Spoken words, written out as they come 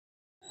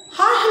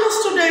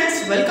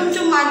welcome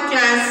to my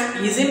class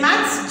Easy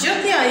Maths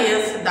Jyoti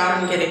IAS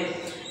Davangere.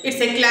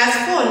 It's a class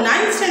for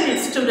 9th standard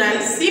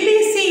students,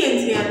 CBSE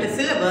Ncert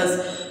syllabus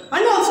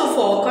and also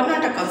for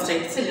Karnataka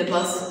state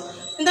syllabus.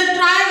 In the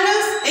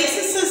triangles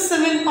exercise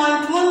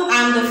 7.1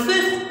 and the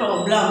fifth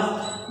problem.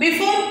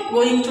 Before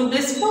going to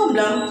this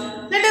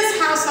problem, let us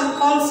have some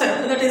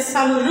concept, that is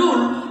some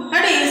rule,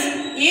 that is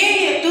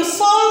to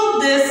solve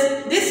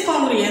this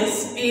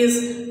congruence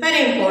is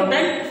very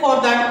important. For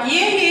that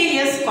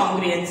AAS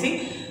congruency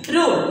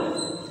rule.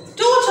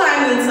 Two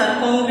triangles are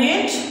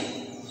congruent.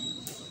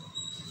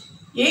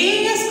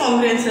 AAS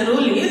congruency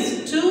rule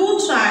is two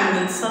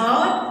triangles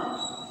are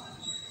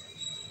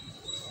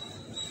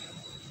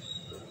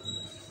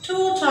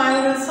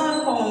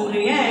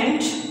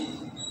congruent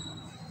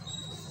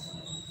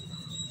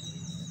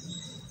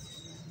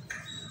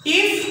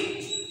if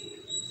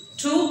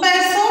two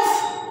pairs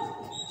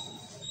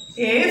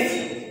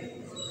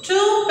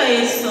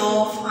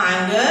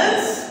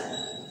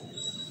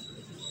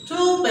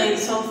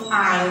of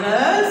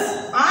angles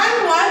and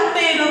one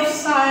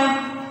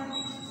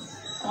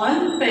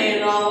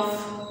pair of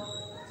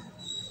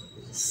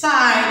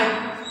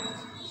side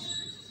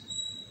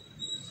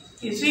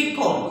is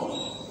equal.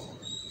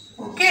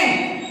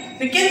 Okay,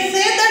 we can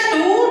say that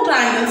two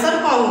triangles are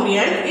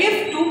congruent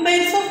if two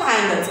pairs of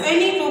angles,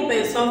 any two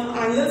pairs of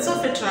angles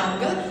of a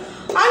triangle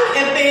and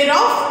a pair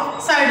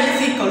of side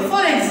is equal.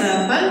 For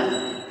example,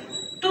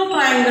 two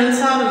triangles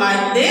are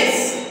like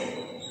this.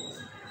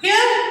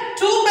 Here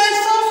two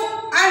pairs of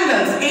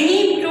angles,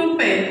 any two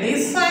pair,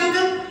 this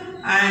angle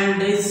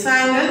and this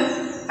angle,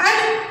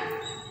 and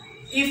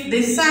if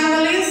this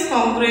angle is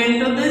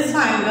congruent to this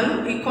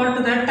angle equal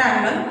to that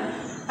angle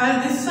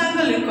and this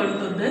angle equal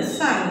to this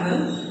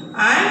angle,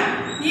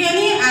 and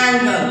any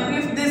angle,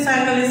 if this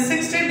angle is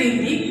 60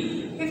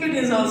 degree, if it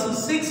is also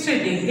 60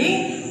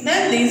 degree,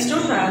 then these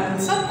two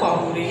triangles are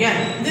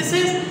congruent. This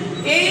is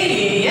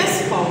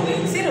AAS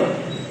congruency rule.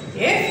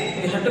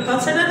 If we have to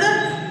consider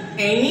that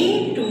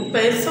any two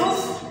pairs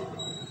of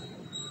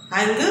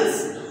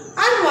angles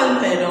and one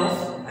pair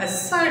of a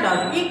side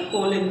are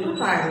equal into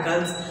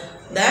triangles,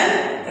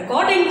 then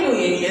according to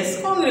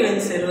AAS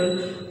congruency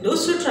rule,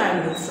 those two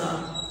triangles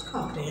are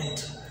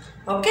congruent.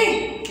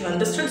 Okay, you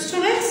understood,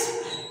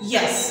 students?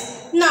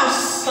 Yes. Now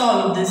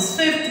solve this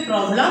fifth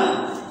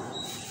problem.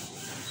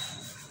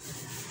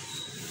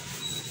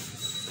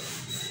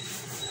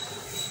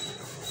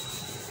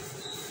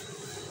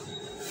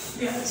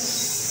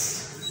 Yes.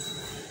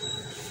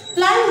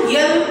 Line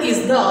L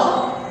is the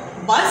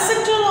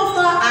bisector of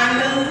the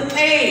angle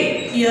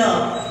A. Here,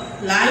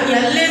 line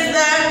L is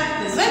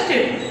there, isn't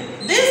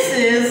it? This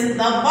is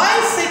the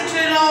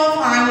bisector of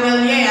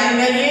angle A.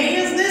 Angle A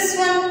is this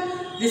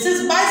one. This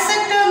is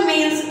bisector,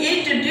 means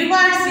it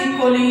divides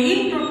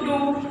equally into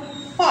two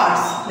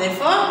parts.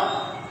 Therefore,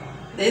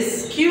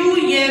 this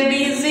QAB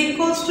is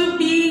equals to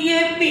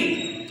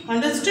BAP.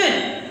 Understood?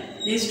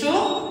 These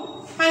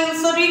two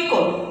angles are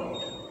equal.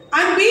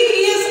 And B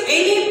is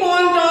any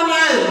point on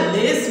L.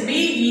 This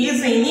B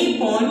is any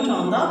point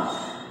on the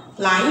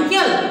line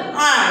L.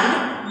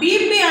 And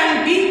BP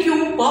and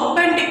BQ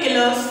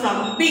perpendicular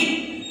from B.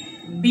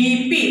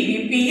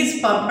 BP is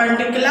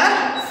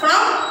perpendicular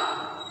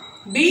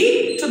from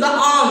B to the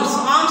arms.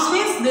 Arms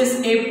means this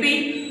AP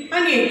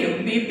and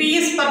AQ. BP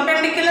is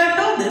perpendicular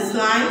to this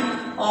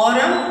line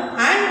ORM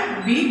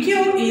and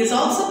BQ is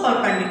also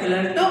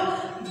perpendicular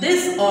to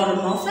this ORM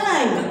of the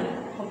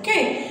angle.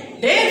 Okay.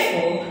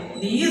 Therefore,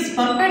 these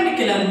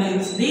perpendicular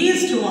means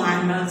these two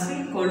angles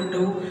equal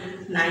to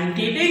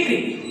 90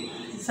 degree.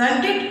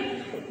 Isn't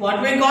it?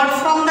 What we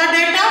got from the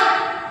data?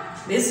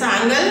 This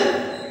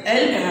angle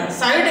L,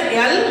 side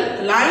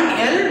L, line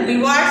L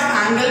divides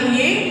angle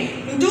A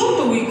into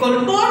two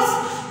equal parts,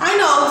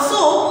 and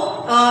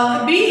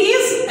also B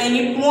is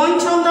any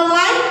point on the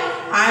line,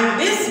 and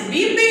this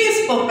BP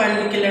is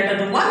perpendicular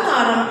to the one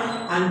arm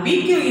and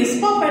BQ is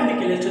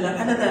perpendicular to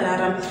the another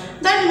arm.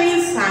 That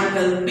means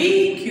angle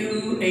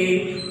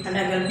BQA and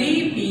angle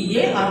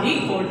BPA are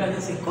equal, that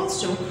is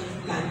equals to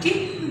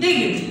 90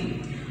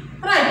 degree.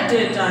 Write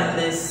data in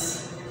this.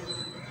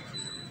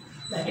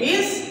 That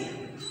is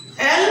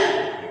L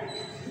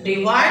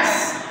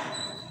divides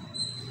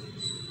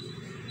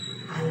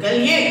angle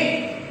A.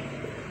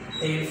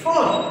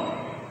 Therefore,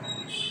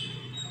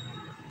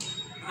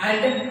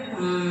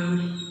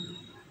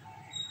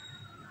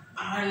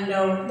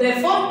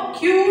 therefore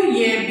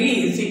QAB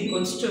is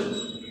equals to,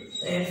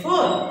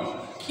 therefore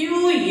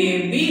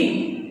QAB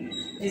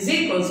is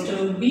equals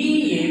to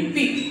BAP.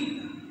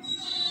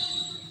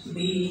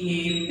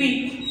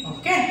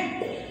 Okay.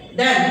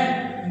 Then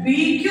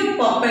BQ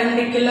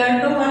perpendicular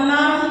to one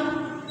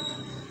arm,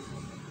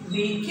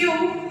 BQ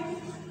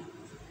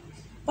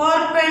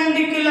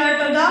perpendicular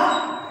to the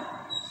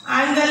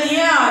angle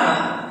A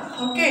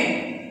arm. Okay.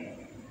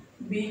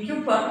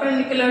 BQ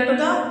perpendicular to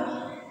the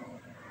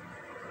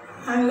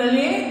angle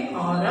A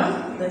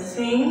arm. The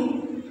same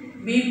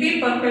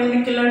BP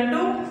perpendicular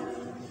to,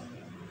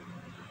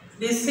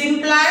 this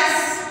implies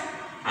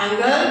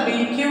angle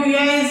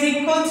BQA is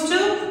equals to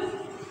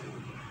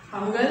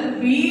Angle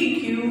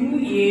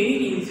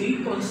BQA is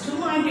equals to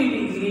 90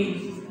 degree.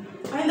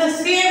 In the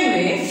same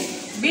way,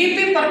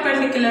 BP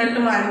perpendicular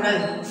to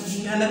angle,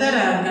 another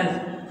angle,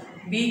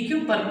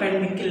 BQ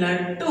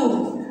perpendicular to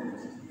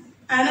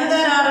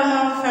another arm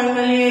of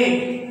angle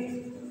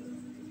A,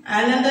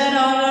 another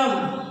arm,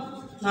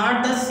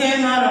 not the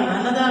same arm,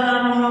 another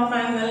arm of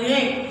angle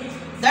A.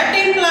 That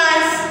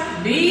implies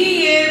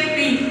BAP,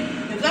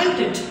 isn't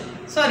it?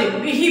 Sorry,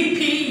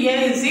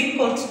 BPA is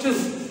equals to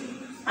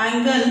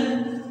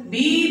angle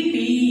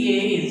BPA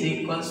is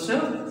equals to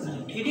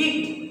 90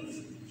 degree.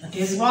 That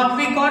is what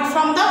we got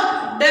from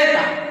the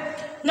data.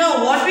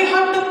 Now what we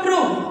have to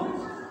prove?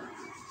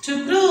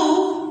 To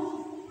prove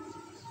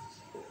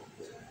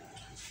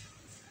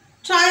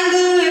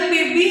triangle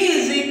APB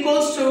is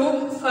equals to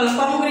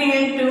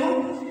congruent to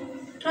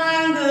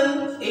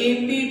triangle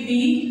APB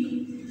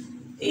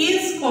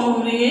is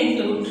congruent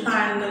to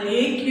triangle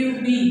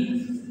AQB,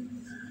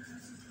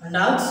 and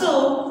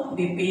also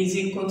BP is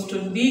equals to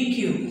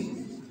BQ.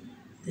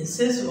 This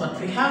is what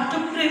we have to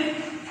prove.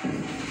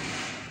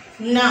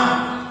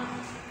 Now,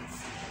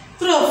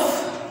 proof.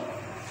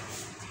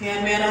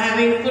 Here we are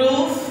having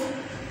proof.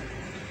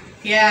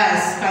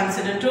 Yes,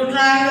 consider two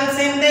triangles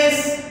in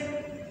this.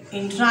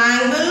 In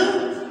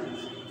triangle,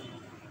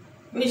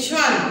 which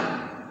one?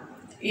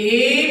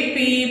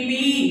 APB.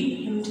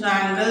 In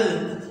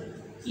triangle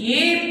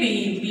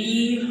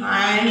APB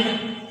and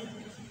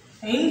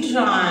in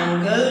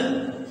triangle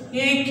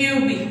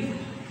AQB.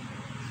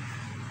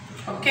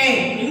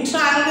 Okay, in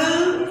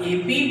triangle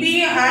APB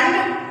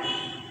and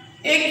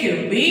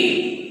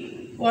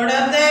AQB, what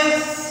are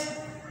these?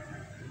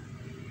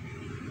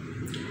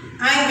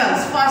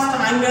 Angles. First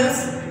angles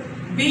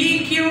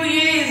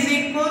BQA is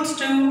equals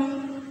to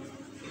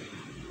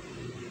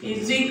BPA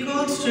is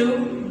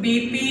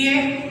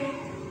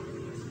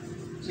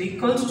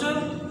equals to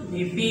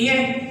BPA.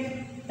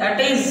 That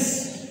is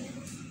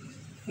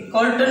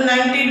equal to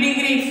 90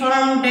 degree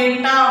from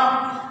data.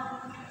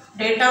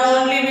 Data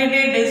only we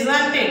did,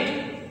 isn't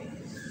it?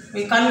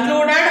 We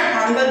concluded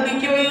angle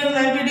BQA is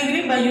 90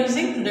 degree by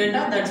using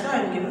data. That's why I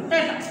am given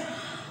data.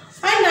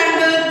 And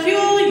angle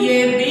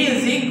QAB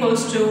is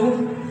equals to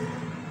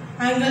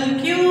angle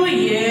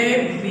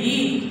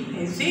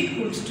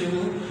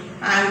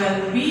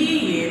angle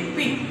BAP.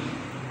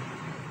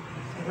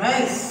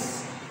 Right?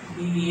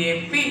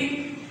 BAP.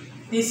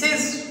 This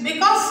is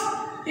because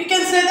you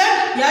can say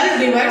that L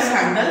divides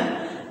angle.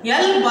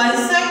 L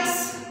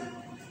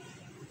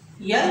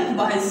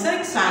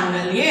bisects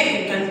angle A.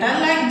 You can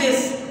tell like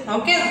this.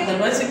 Okay,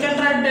 otherwise you can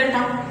write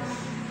data.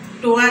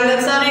 Two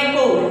angles are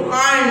equal,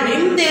 and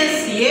in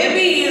this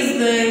AB is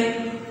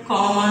the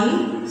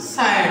common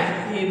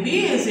side.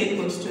 AB is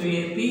equals to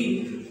AB.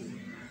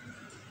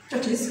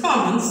 That is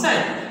common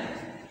side.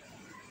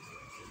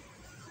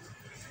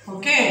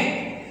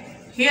 Okay.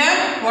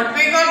 Here what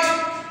we got?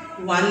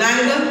 One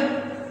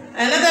angle,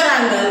 another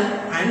angle,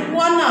 and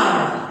one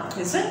arm.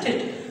 Isn't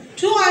it?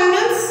 Two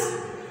angles,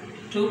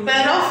 two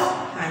pair of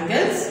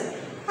angles,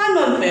 and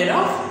one pair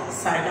of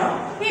side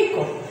are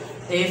equal.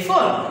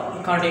 Therefore,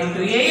 according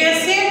to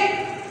ASA,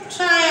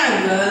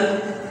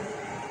 triangle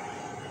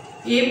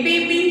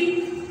APB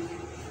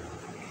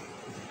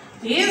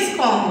is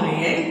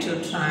congruent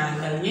to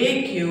triangle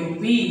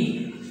AQB.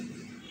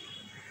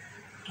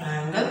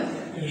 Triangle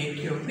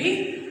AQB.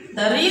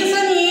 The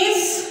reason is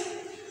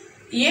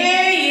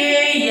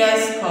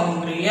AAS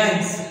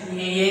congruence.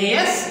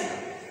 AAS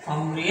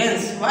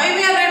congruence. Why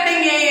we are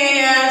writing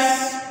AAS?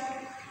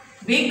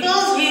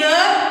 Because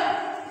here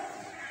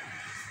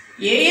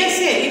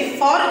ASA,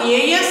 for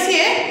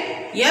ASA,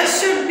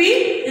 S should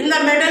be in the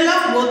middle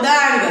of both the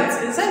angles,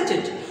 isn't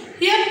it?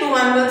 Here two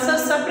angles are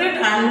separate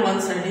and one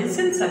side is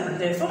in separate.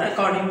 Therefore,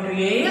 according to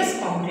AS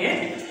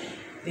congruent,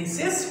 this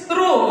is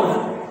proved.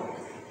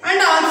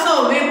 And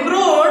also we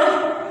proved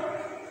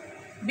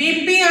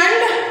BP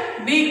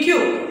and BQ.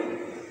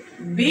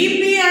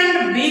 BP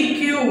and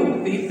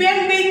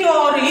BQ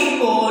are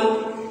equal.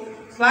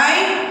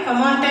 Why?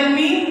 Come on, tell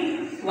me.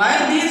 Why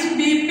these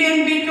BP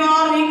and BQ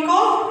are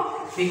equal?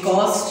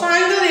 Because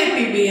triangle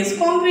APB is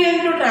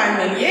congruent to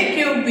triangle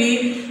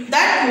AQB.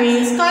 That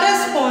means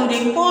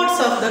corresponding parts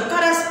of the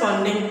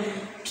corresponding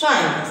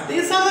triangles.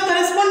 These are the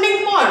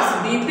corresponding parts,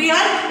 BP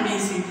and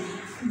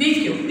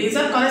BQ. These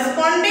are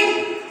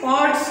corresponding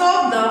parts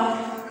of the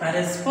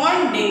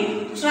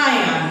corresponding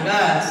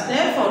triangles.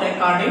 Therefore,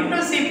 according to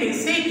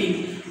CPCT,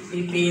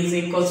 BP is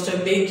equals to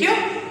BQ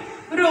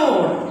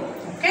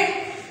proved.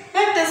 Okay.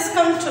 Let us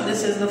come to,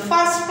 this is the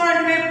first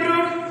part we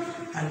proved,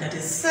 and that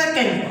is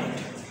second part.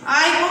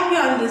 I hope you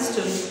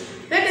understood.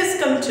 Let us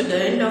come to the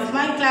end of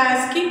my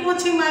class. Keep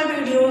watching my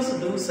videos.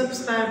 Do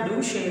subscribe,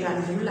 do share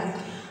and do like.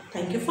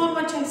 Thank you for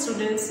watching,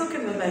 students. Okay,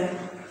 bye-bye.